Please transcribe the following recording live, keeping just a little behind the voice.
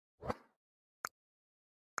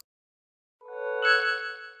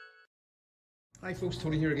Hi folks,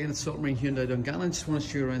 Tony here again at Saltmarine Hyundai Dungannon. Just want to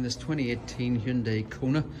show you around this 2018 Hyundai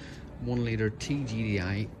Kona 1 litre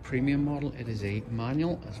TGDI Premium model. It is a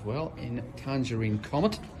manual as well in Tangerine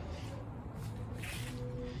Comet.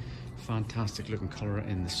 Fantastic looking colour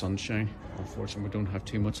in the sunshine. Unfortunately we don't have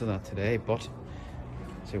too much of that today, but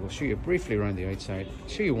so we'll show you briefly around the outside,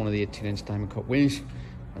 show you one of the 18-inch diamond cut wheels,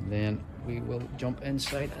 and then we will jump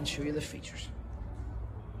inside and show you the features.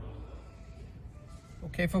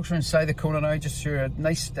 Okay folks, we're inside the Kona now. Just show you a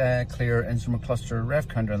nice clear instrument cluster, rev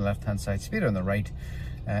counter on the left hand side, speedo on the right,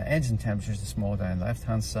 engine temperature is the small dial on the left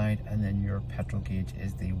hand side, and then your petrol gauge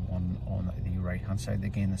is the one on the right hand side,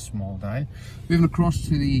 again the small dial. Moving across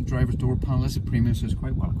to the driver's door panel, this is a premium, so it's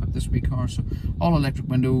quite well equipped this wee car. So all electric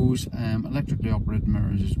windows, electrically operated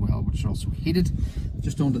mirrors as well, which are also heated.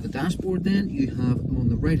 Just onto the dashboard then, you have on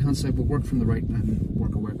the right hand side, we'll work from the right and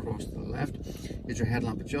work our way across to the left, is your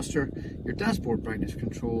headlamp adjuster, your dashboard brightness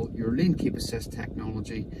control, your lane keep assist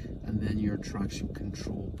technology, and then your traction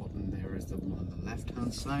control button there is the one on the left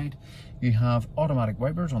hand side. You have automatic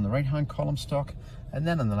wipers on the right hand column stock, and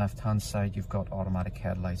then on the left hand side you've got automatic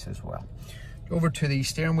headlights as well. Over to the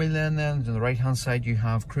steering wheel then on the right hand side you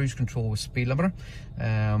have cruise control with speed limiter,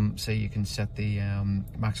 so you can set the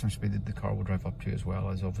maximum speed that the car will drive up to, as well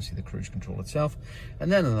as obviously the cruise control itself.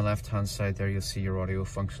 And then on the left hand side there you'll see your audio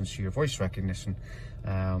functions, so your voice recognition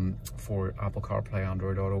for Apple CarPlay,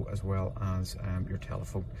 Android Auto, as well as your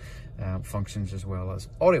telephone functions, as well as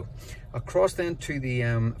audio. Across then to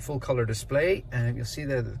the full color display, you'll see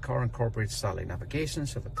that the car incorporates satellite navigation.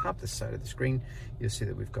 So if I tap this side of the screen, you'll see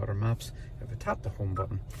that we've got our maps. If I tap the home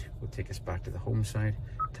button, we'll take us back to the home side.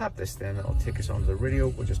 Tap this, then it'll take us onto the radio.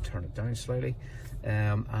 We'll just turn it down slightly,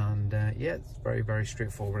 yeah, it's very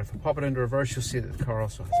straightforward. If I pop it into reverse, you'll see that the car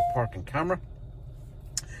also has a parking camera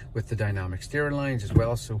with the dynamic steering lines as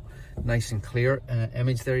well, so nice and clear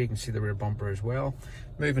image there. You can see the rear bumper as well.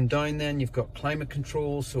 Moving down then, you've got climate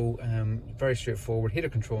control, so very straightforward. Heater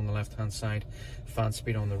control on the left hand side, fan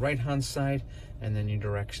speed on the right hand side, and then your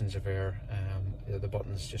directions of air, the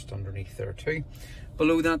buttons just underneath there too.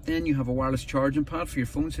 Below that then you have a wireless charging pad for your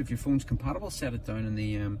phone, so if your phone's compatible, set it down in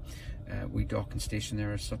the wee docking station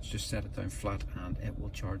there as such. Just set it down flat and it will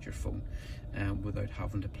charge your phone without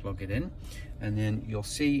having to plug it in. And then you'll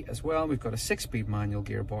see as well we've got a 6-speed manual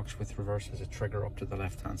gearbox with reverse as a trigger up to the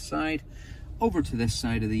left hand side. Over to this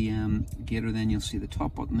side of the gator then you'll see the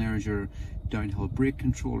top button there is your downhill brake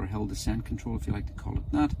control, or hill descent control if you like to call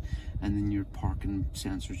it that, and then your parking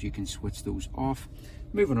sensors, you can switch those off.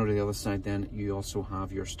 Moving over to the other side then, you also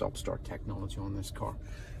have your stop start technology on this car.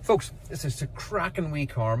 Folks, this is a cracking wee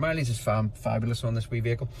car. Mileage is fabulous on this wee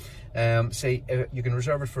vehicle. You can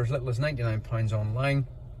reserve it for as little as £99 online.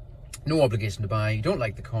 No obligation to buy. You don't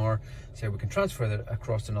like the car, say we can transfer it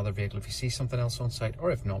across to another vehicle if you see something else on site, or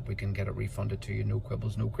if not, we can get it refunded to you. No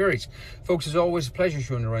quibbles, no queries. Folks, as always, a pleasure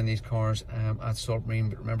showing around these cars at Saltmarine,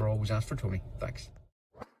 but remember, always ask for Tony. Thanks.